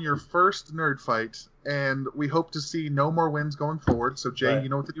have won your first nerd fight, and we hope to see no more wins going forward. So, Jay, Right. you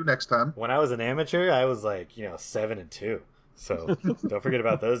know what to do next time. When I was an amateur, I was like, 7-2. So don't forget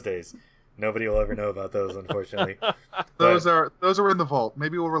about those days. Nobody will ever know about those, unfortunately. Those are in the vault.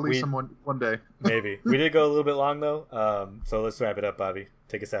 Maybe we'll release them one day. Maybe. We did go a little bit long, though. So let's wrap it up, Bobby.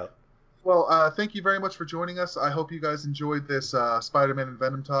 Take us out. Well, thank you very much for joining us. I hope you guys enjoyed this Spider-Man and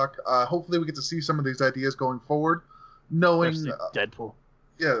Venom talk. Hopefully we get to see some of these ideas going forward. Knowing Deadpool.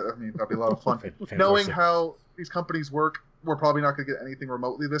 Yeah, I mean, that'd be a lot of fun. Fantastic. Knowing how these companies work, we're probably not going to get anything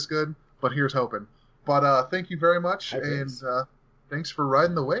remotely this good, but here's hoping. But thank you very much, and thanks for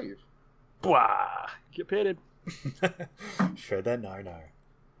riding the wave. Bwah! Get pitted. Shred that nar.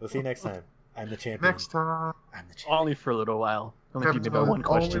 We'll see you next time. I'm the champion. Next time. I'm the champion. Only for a little while. Only Kevin's keep me about one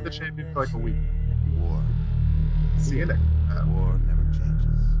question. only the champion for like a week. War. See you next time. War never changes.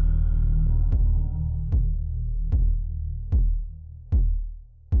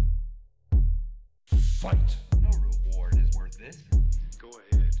 Fight. No reward is worth this. Go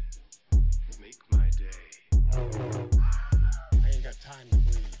ahead. Make my day.